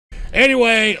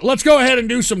Anyway, let's go ahead and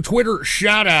do some Twitter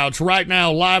shout-outs right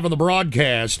now, live on the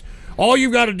broadcast. All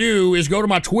you've got to do is go to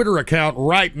my Twitter account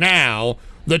right now.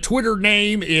 The Twitter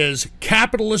name is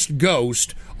Capitalist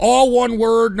Ghost. All one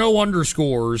word, no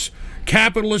underscores.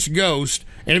 Capitalist Ghost.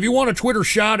 And if you want a Twitter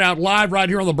shout-out live right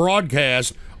here on the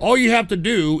broadcast, all you have to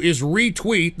do is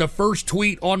retweet the first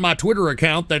tweet on my Twitter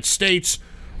account that states,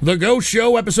 The Ghost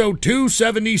Show, episode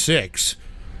 276,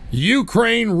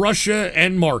 Ukraine, Russia,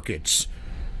 and Markets.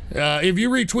 If you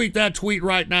retweet that tweet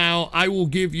right now, I will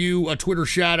give you a Twitter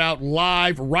shout-out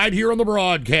live right here on the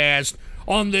broadcast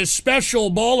on this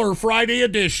special Baller Friday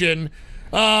edition.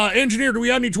 Engineer, do we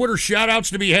have any Twitter shout-outs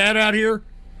to be had out here?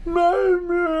 Well,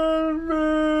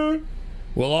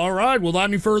 all right. Without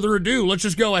any further ado, let's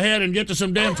just go ahead and get to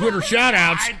some damn Twitter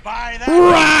shout-outs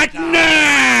right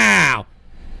now!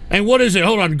 And what is it?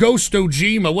 Hold on. Ghost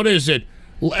Ojima. What is it?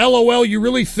 LOL, you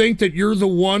really think that you're the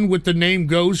one with the name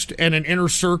Ghost and an inner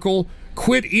circle?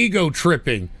 Quit ego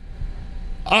tripping.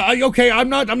 Okay, I'm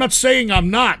not saying I'm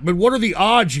not, but what are the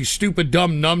odds, you stupid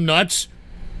dumb numbnuts?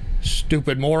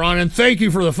 Stupid moron. And thank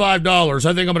you for the $5.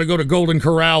 I think I'm going to go to Golden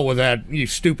Corral with that, you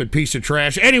stupid piece of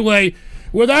trash. Anyway,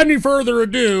 without any further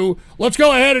ado, let's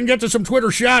go ahead and get to some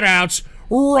Twitter shout-outs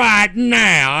right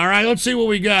now. All right, let's see what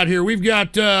we got here. We've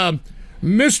got Dr.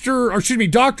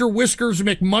 Whiskers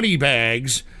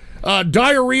McMoneybags,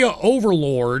 Diarrhea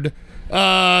Overlord,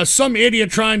 some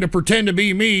idiot trying to pretend to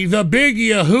be me, the Big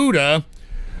Yehuda,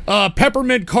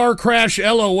 Peppermint Car Crash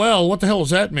LOL, what the hell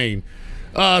does that mean?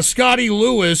 Scotty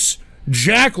Lewis,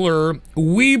 Jackler,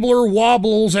 Weebler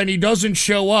Wobbles, and he doesn't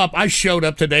show up. I showed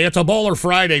up today. It's a Baller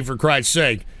Friday, for Christ's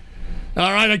sake.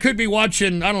 All right, I could be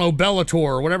watching, I don't know, Bellator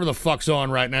or whatever the fuck's on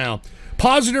right now.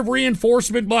 Positive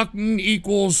reinforcement button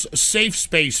equals safe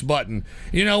space button.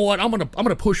 You know what? I'm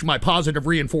gonna push my positive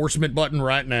reinforcement button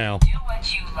right now. Do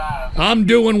what you love. I'm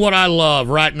doing what I love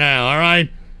right now. All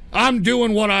right, I'm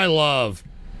doing what I love.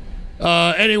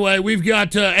 Anyway, we've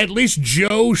got at least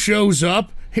Joe shows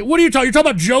up. Hey, what are you talking? You're talking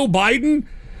about Joe Biden?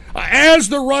 As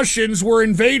the Russians were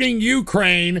invading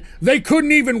Ukraine, they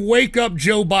couldn't even wake up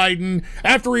Joe Biden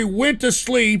after he went to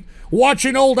sleep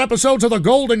watching old episodes of The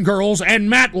Golden Girls and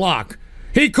Matlock.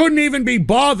 He couldn't even be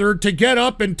bothered to get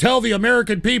up and tell the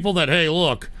American people that, hey,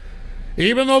 look,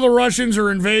 even though the Russians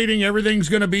are invading, everything's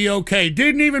going to be okay.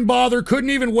 Didn't even bother, couldn't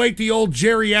even wake the old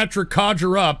geriatric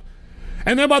codger up.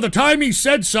 And then by the time he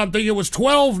said something, it was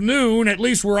 12 noon, at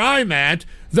least where I'm at,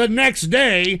 the next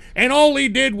day, and all he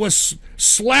did was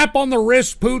slap on the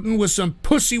wrist Putin with some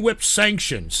pussy whip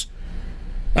sanctions.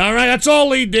 All right, that's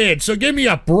all he did, so give me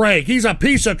a break. He's a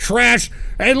piece of trash.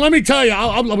 And let me tell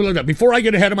you, before I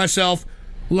get ahead of myself,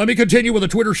 let me continue with the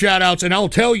Twitter shout-outs, and I'll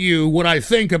tell you what I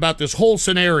think about this whole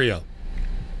scenario.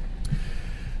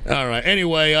 All right,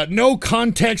 anyway, No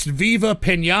Context Viva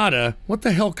Pinata. What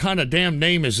the hell kind of damn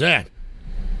name is that?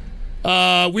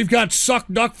 We've got Suck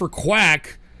Duck for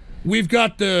Quack. We've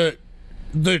got the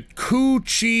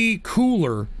Coochie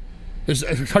Cooler.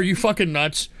 Are you fucking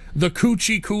nuts? The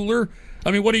Coochie Cooler?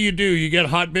 I mean, what do? You get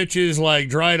hot bitches, like,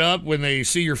 dried up when they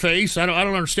see your face? I don't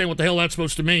understand what the hell that's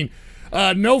supposed to mean.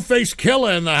 No Face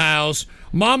Killer in the house.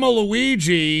 Mama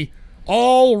Luigi.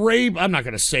 I'm not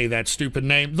going to say that stupid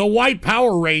name. The White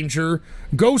Power Ranger.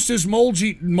 Ghost is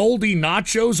moldy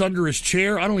nachos under his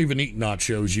chair. I don't even eat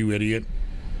nachos, you idiot.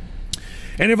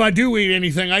 And if I do eat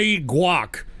anything, I eat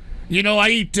guac. You know,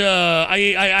 I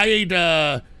ate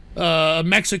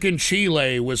Mexican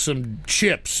chile with some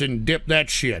chips and dip that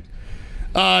shit.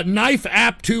 Knife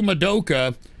App to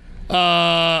Madoka.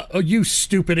 Oh, you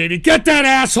stupid idiot. Get that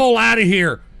asshole out of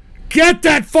here. Get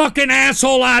that fucking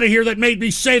asshole out of here that made me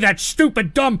say that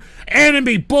stupid, dumb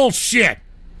enemy bullshit.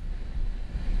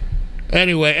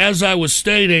 Anyway, as I was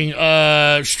stating,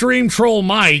 Stream Troll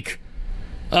Mike,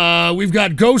 we've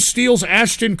got Ghost Steals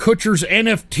Ashton Kutcher's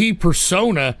NFT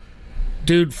persona.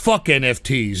 Dude, fuck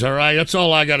NFTs, all right? That's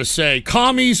all I gotta say.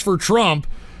 Commies for Trump.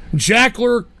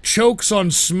 Jackler chokes on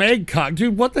Smegcock.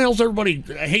 Dude, what the hell's everybody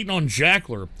hating on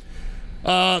Jackler?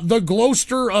 The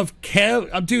Gloucester of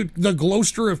the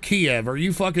Gloucester of Kiev. Are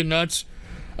you fucking nuts?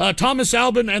 Thomas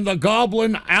Albin and the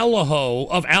Goblin Allaho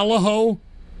of Allaho.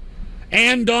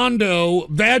 Andondo,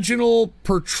 vaginal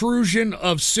protrusion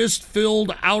of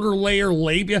cyst-filled outer layer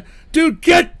labia. Dude,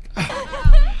 get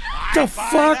the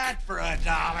fuck?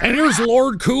 And here's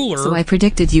Lord Cooler. So I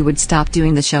predicted you would stop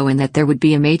doing the show and that there would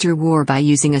be a major war by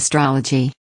using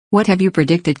astrology. What have you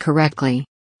predicted correctly?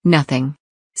 Nothing.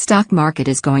 Stock market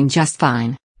is going just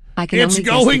fine. I can it's only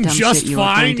going guess the dumb just shit you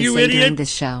fine, are going to you say idiot. during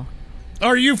this show.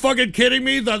 Are you fucking kidding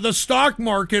me? The stock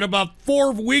market about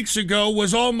 4 weeks ago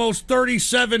was almost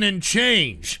 37 and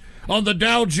change on the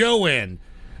Dow Joe end.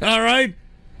 All right?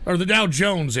 Or the Dow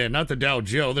Jones in, not the Dow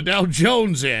Joe, the Dow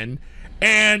Jones in.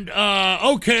 And,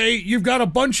 okay, you've got a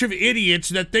bunch of idiots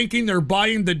that thinking they're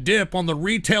buying the dip on the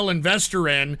retail investor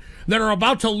end that are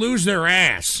about to lose their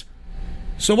ass.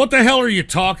 So what the hell are you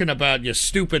talking about, you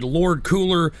stupid Lord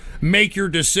Cooler? Make your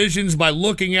decisions by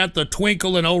looking at the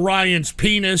twinkle in Orion's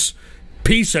penis,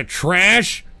 piece of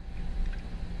trash?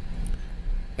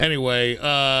 Anyway,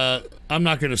 I'm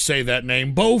not going to say that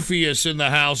name. Bophius in the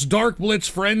house. Dark Blitz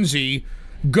Frenzy.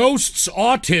 Ghosts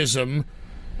Autism.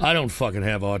 I don't fucking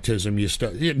have autism,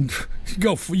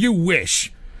 you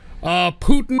wish.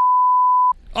 Putin.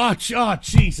 Oh,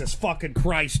 Jesus fucking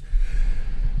Christ.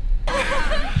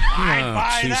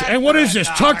 And what is this?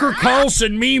 Tucker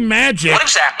Carlson meme magic? What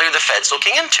exactly are the feds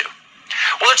looking into?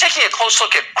 Well, they're taking a close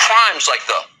look at crimes like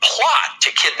the plot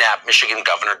to kidnap Michigan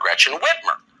Governor Gretchen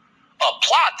Whitmer, a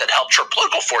plot that helped her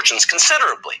political fortunes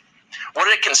considerably. What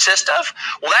did it consist of?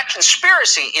 Well, that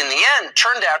conspiracy, in the end,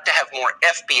 turned out to have more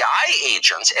FBI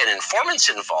agents and informants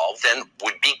involved than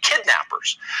would-be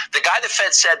kidnappers. The guy the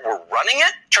Fed said were running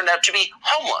it turned out to be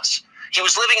homeless. He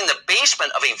was living in the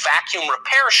basement of a vacuum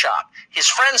repair shop. His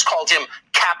friends called him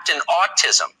Captain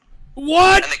Autism.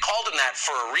 What? And they called him that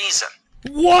for a reason.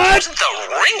 What? He wasn't the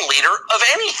ringleader of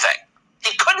anything.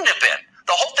 He couldn't have been.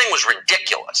 The whole thing was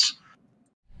ridiculous.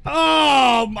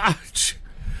 Oh, my...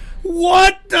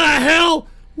 What the hell?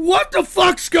 What the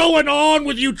fuck's going on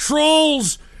with you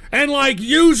trolls and, like,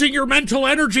 using your mental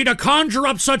energy to conjure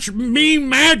up such meme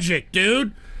magic,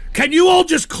 dude? Can you all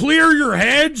just clear your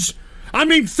heads? I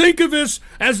mean, think of this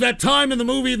as that time in the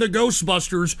movie The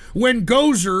Ghostbusters when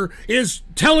Gozer is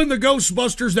telling the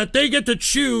Ghostbusters that they get to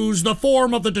choose the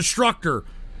form of the Destructor.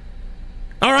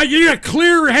 All right, you need to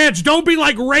clear your heads. Don't be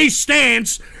like Ray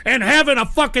Stantz and having a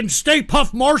fucking Stay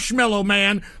Puft Marshmallow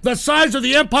Man the size of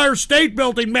the Empire State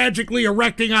Building magically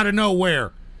erecting out of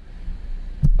nowhere.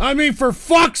 I mean, for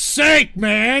fuck's sake,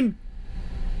 man.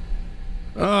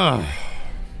 I'm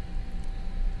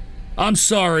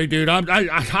sorry, dude.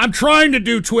 I'm trying to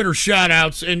do Twitter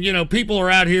shout-outs, and, you know, people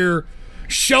are out here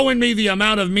showing me the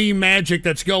amount of meme magic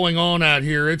that's going on out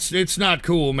here. It's not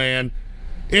cool, man.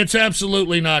 It's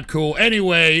absolutely not cool.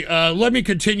 Anyway, let me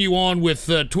continue on with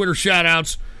Twitter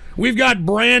shout-outs. We've got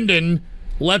Brandon.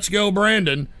 Let's go,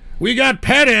 Brandon. We got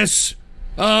Pettis,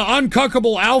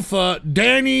 Uncuckable Alpha,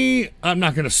 Danny. I'm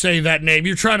not going to say that name.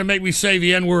 You're trying to make me say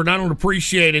the N-word, and I don't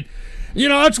appreciate it. You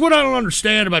know, that's what I don't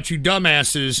understand about you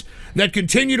dumbasses that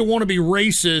continue to want to be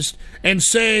racist and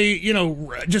say, you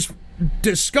know, just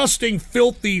disgusting,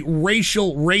 filthy,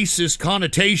 racial, racist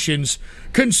connotations,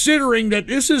 considering that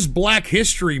this is Black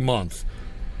History Month.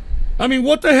 I mean,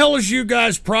 what the hell is you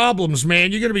guys' problems,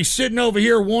 man? You're going to be sitting over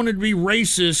here wanting to be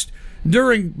racist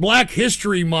during Black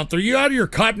History Month. Are you out of your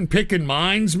cotton-picking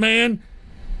minds, man?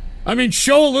 I mean,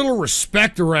 show a little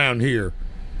respect around here.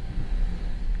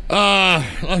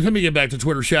 Let me get back to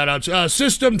Twitter shout-outs.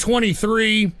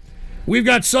 System23. We've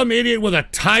got some idiot with a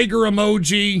tiger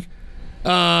emoji.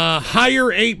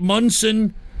 Hire 8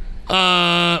 Munson.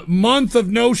 Month of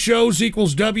no shows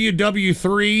equals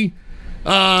WW3.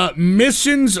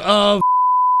 Missions of...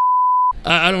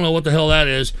 I don't know what the hell that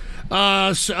is.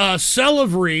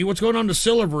 Celery. What's going on to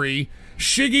Celery?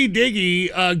 Shiggy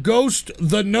Diggy. Ghost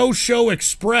the No Show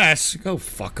Express. Go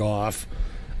fuck off.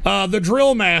 The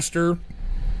Drill Master.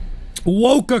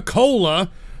 Woca-Cola,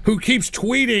 who keeps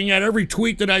tweeting at every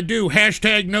tweet that I do,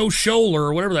 hashtag no shoulder,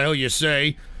 or whatever the hell you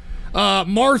say.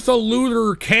 Martha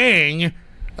Luther Kang,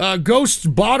 Ghost's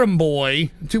Bottom Boy.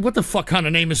 Dude, what the fuck kind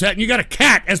of name is that? And you got a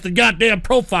cat as the goddamn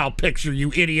profile picture,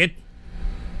 you idiot.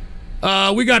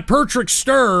 We got Pertrick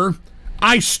Stir.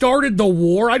 I started the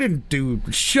war. I didn't do...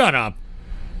 Shut up.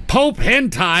 Pope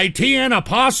Hentai, TN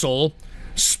Apostle.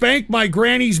 Spank my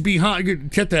granny's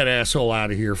behind. Get that asshole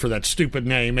out of here for that stupid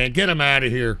name, man. Get him out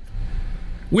of here.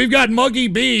 We've got Muggy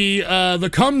B, the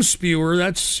cum spewer.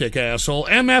 That's sick asshole.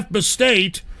 MF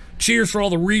Bestate. Cheers for all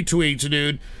the retweets,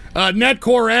 dude.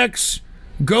 Netcore X.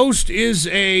 Ghost is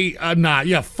a... nah,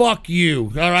 yeah, fuck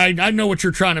you. All right? I know what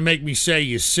you're trying to make me say,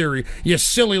 you silly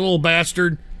little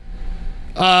bastard.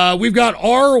 We've got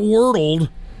R. Wordled.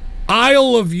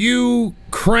 Isle of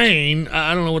Ukraine.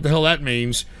 I don't know what the hell that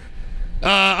means.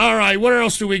 All right, what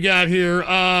else do we got here?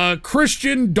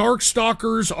 Christian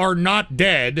Darkstalkers are not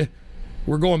dead.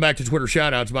 We're going back to Twitter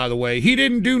shoutouts, by the way. He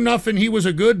didn't do nothing. He was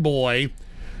a good boy.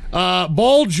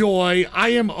 Balljoy, I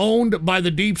am owned by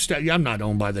the deep state. I'm not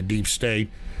owned by the deep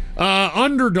state.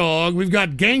 Underdog, we've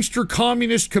got Gangster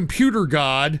Communist Computer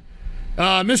God.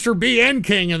 Mr. BN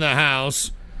King in the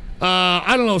house.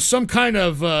 I don't know, some kind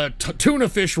of tuna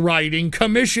fish writing.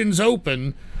 Commissions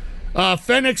open.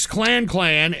 Phoenix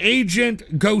Clan,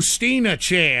 Agent Ghostina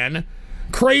Chan,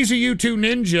 Crazy U2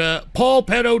 Ninja, Paul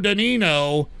Pedo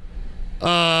Danino,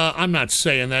 I'm not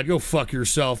saying that, go fuck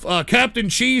yourself, Captain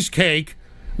Cheesecake,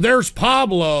 there's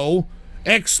Pablo,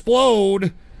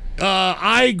 Explode,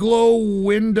 I Glow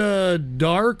Winda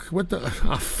Dark, what the,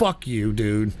 fuck you,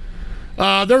 dude.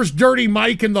 There's Dirty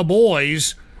Mike and the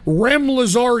Boys, Rem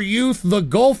Lazar Youth, the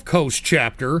Gulf Coast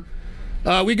chapter.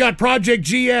 We got Project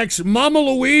GX, Mama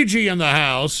Luigi in the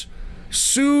house,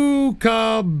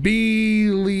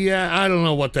 Sukabilia, I don't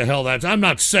know what the hell that's, I'm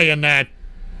not saying that.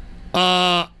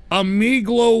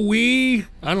 Amiglo Wee,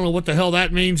 I don't know what the hell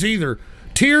that means either.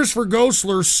 Tears for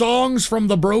Ghostler, Songs from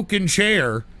the Broken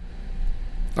Chair.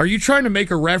 Are you trying to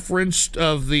make a reference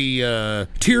of the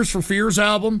Tears for Fears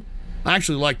album? I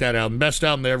actually like that album. Best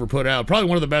album they ever put out. Probably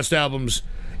one of the best albums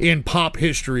in pop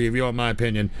history, if you want my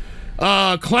opinion.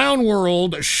 Clown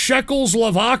World,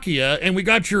 Czechoslovakia, and we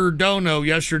got your dono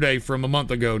yesterday from a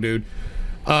month ago, dude.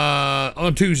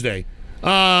 On Tuesday.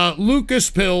 Lucas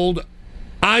Pilled,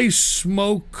 I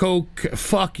Smoke Coke,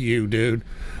 fuck you, dude.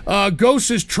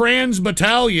 Ghost's Trans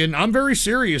Battalion. I'm very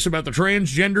serious about the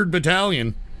transgendered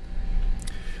battalion.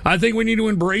 I think we need to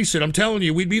embrace it. I'm telling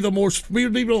you, we'd be the most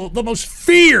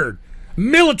feared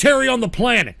military on the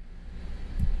planet.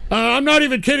 I'm not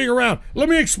even kidding around. Let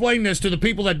me explain this to the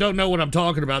people that don't know what I'm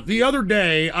talking about. The other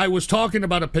day, I was talking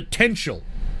about a potential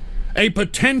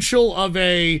of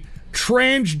a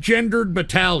transgendered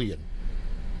battalion.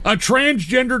 A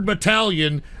transgendered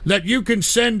battalion that you can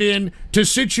send in to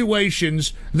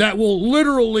situations that will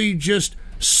literally just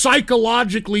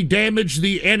psychologically damage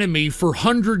the enemy for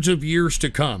hundreds of years to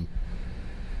come.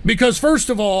 Because first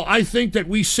of all, I think that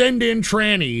we send in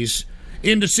trannies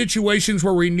into situations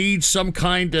where we need some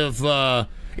kind of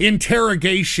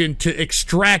interrogation to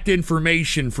extract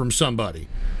information from somebody.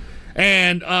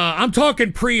 And I'm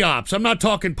talking pre-ops. I'm not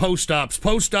talking post-ops.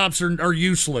 Post-ops are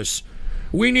useless.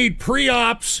 We need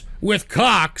pre-ops with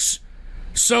cocks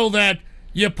so that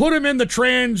you put them in the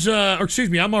trans... or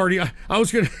excuse me, I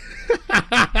was going to...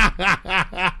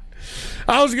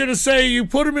 I was going to say you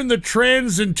put them in the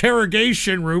trans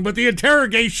interrogation room, but the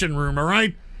interrogation room, all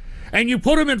right? And you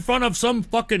put them in front of some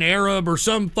fucking Arab or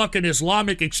some fucking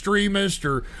Islamic extremist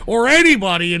or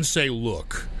anybody and say,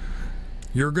 look,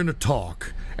 you're going to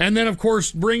talk. And then, of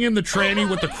course, bring in the tranny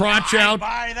with the crotch out.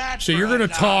 So you're going to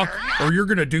talk or you're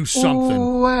going to do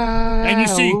something. Wow. And you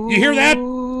see, you hear that?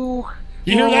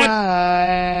 You hear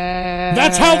that?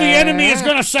 That's how the enemy is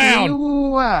going to sound.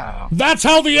 Wow. That's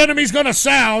how the enemy's going to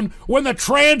sound when the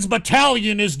trans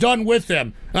battalion is done with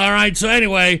them. All right, so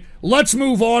anyway, let's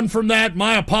move on from that.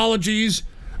 My apologies.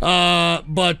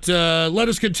 But let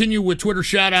us continue with Twitter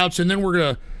shout-outs, and then we're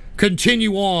going to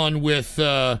continue on with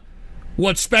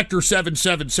what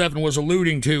Spectre777 was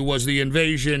alluding to was the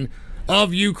invasion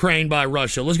of Ukraine by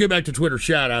Russia. Let's get back to Twitter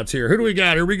shout-outs here. Who do we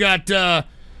got here? We got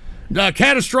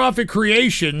Catastrophic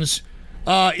Creations,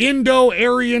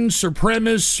 Indo-Aryan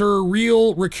Supremacist Sir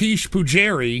Real Rakesh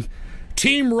Pujari,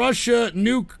 Team Russia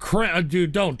Nuke...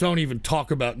 dude, don't even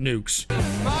talk about nukes.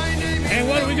 And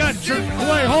what do we got?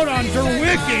 Wait, hold on.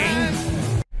 Derwicking.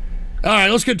 All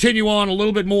right, let's continue on a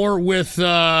little bit more with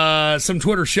some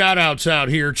Twitter shout-outs out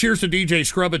here. Cheers to DJ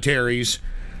Scrubataries.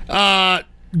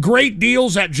 Great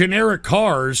deals at generic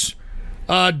cars.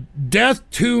 Death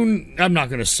Tune... I'm not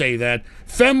going to say that.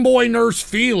 Femboy Nurse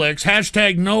Felix,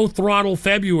 hashtag no throttle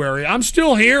February. I'm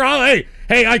still here.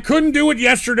 Hey, I couldn't do it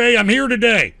yesterday. I'm here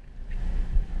today.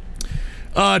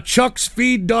 Chuck's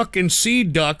Feed Duck and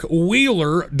Seed Duck,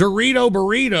 Wheeler, Dorito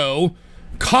Burrito,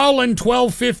 Colin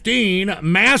 1215,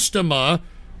 Mastema,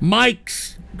 Mike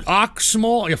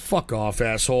Oxmall, yeah, fuck off,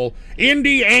 asshole,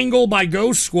 Indie Angle by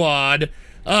Ghost Squad,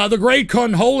 The Great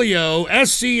Conholio,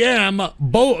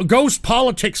 SCM, Ghost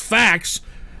Politics Facts,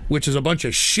 which is a bunch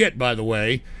of shit, by the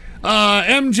way,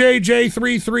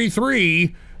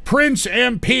 MJJ333, Prince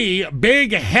MP,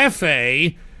 Big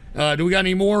Hefe. Do we got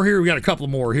any more here? We got a couple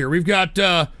more here. We've got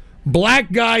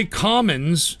Black Guy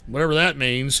Commons, whatever that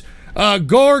means.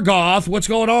 Gorgoth, what's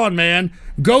going on, man?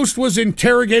 Ghost was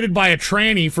interrogated by a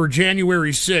tranny for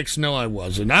January 6th. No, I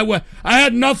wasn't. I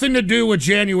had nothing to do with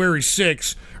January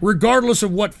 6th, regardless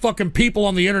of what fucking people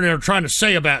on the internet are trying to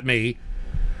say about me.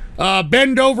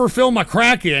 Bend Over, Phil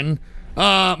McCracken,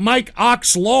 Mike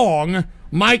Ox Long,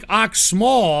 Mike Ox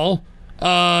Small,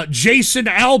 Jason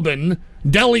Albin,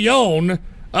 DeLeon,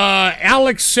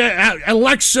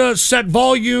 Alexa, set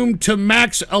volume to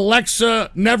max.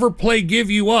 Alexa, never play Give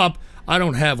You Up. I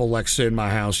don't have Alexa in my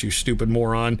house, you stupid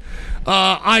moron.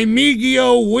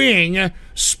 Imigio Wing,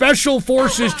 Special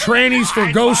Forces Trannies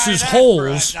for Ghosts'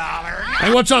 Holes.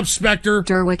 And what's up, Spectre?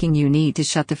 Derwicking, you need to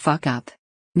shut the fuck up.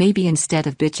 Maybe instead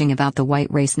of bitching about the white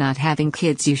race not having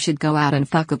kids, you should go out and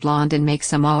fuck a blonde and make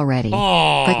some already.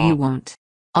 Oh. But you won't.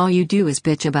 All you do is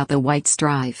bitch about the white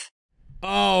strife.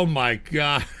 Oh my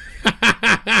God.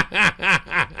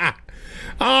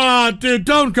 Ah, dude,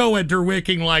 don't go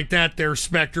interwicking like that there,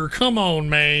 Spectre. Come on,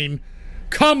 man.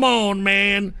 Come on,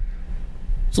 man.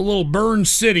 It's a little burn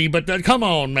city, but come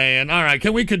on, man. All right,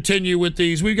 can we continue with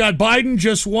these? We got Biden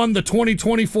just won the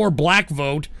 2024 black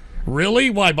vote. Really?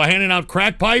 Why, by handing out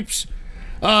crack pipes?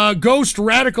 Ghost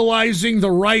radicalizing the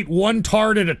right one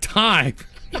tard at a time.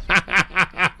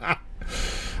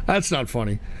 That's not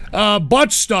funny.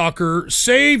 Butt stalker,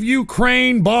 save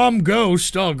Ukraine, bomb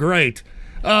ghost. Oh, great.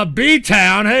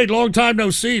 B-Town, hey, long time no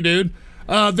see, dude.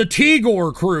 The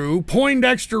Tigor crew,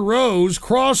 Poindexter Rose,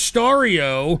 Cross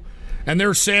Stario, and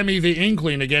there's Sammy the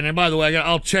Inkling again. And by the way,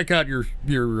 I'll check out your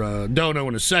dono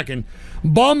in a second.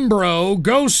 Bumbro,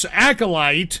 Ghost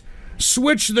Acolyte,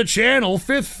 Switch the Channel,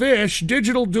 Fifth Fish,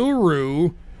 Digital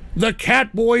Duru, The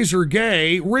Cat Boys Are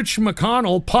Gay, Rich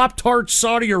McConnell, Pop-Tart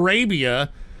Saudi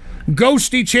Arabia,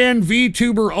 Ghosty Chan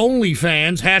VTuber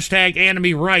OnlyFans, hashtag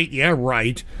Anime Right, yeah,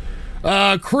 right.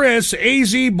 Chris,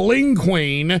 AZ Bling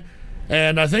Queen,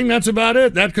 and I think that's about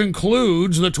it. That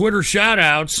concludes the Twitter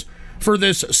shoutouts for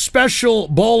this special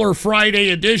Baller Friday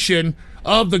edition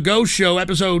of The Ghost Show,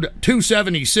 episode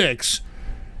 276.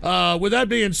 With that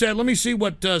being said, let me see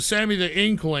what Sammy the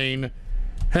Inkling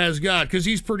has got, because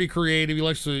he's pretty creative. He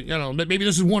likes to, you know, maybe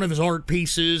this is one of his art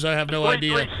pieces. I have no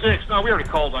idea. 336. No, we already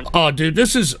called on. Oh, dude,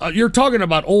 this is, you're talking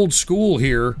about old school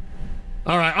here.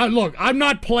 All right, look, I'm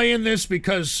not playing this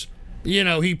because, you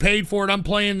know, he paid for it. I'm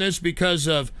playing this because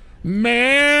of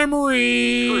memories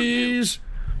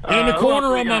in the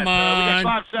corner of my mind. We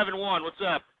got 571. What's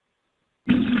up?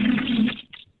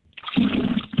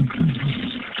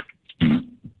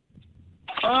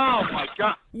 Oh, my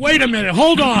God. Wait a minute.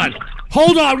 Hold on.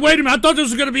 Hold on. Wait a minute. I thought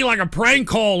this was going to be like a prank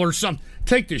call or something.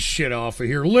 Take this shit off of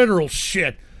here. Literal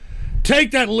shit. Take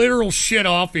that literal shit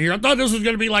off of here. I thought this was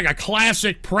going to be like a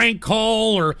classic prank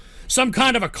call or some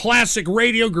kind of a classic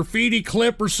radio graffiti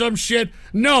clip or some shit.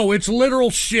 No, it's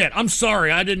literal shit. I'm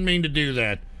sorry. I didn't mean to do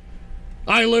that.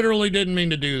 I literally didn't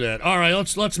mean to do that. All right,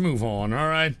 let's move on, all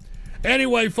right?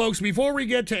 Anyway, folks, before we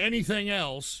get to anything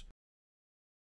else,